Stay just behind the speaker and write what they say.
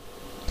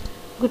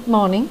Good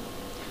morning.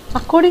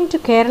 According to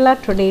Kerala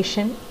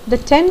tradition, the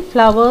 10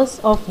 flowers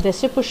of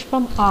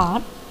Dashapushpam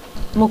are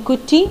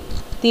Mukutti,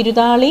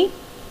 Tirudali,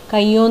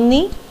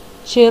 Kayonni,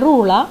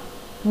 Cherula,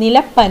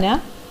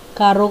 Nilappana,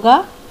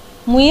 Karuga,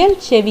 Muyal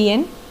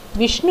Cheviyan,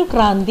 Vishnu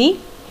Kranti,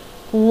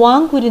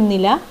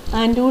 Puvangurunnila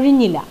and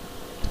Urinnila.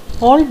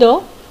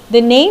 Although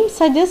the name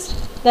suggests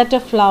that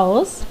of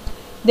flowers,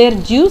 their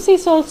juice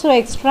is also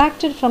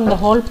extracted from the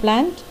whole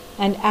plant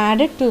and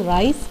added to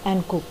rice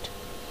and cooked.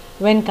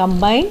 When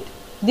combined,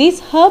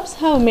 these herbs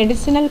have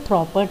medicinal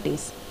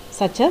properties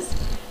such as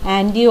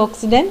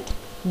antioxidant,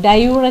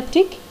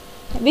 diuretic,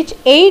 which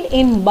aid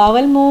in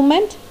bowel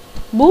movement,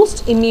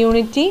 boost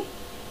immunity,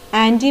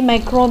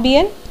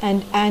 antimicrobial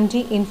and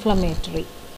anti-inflammatory.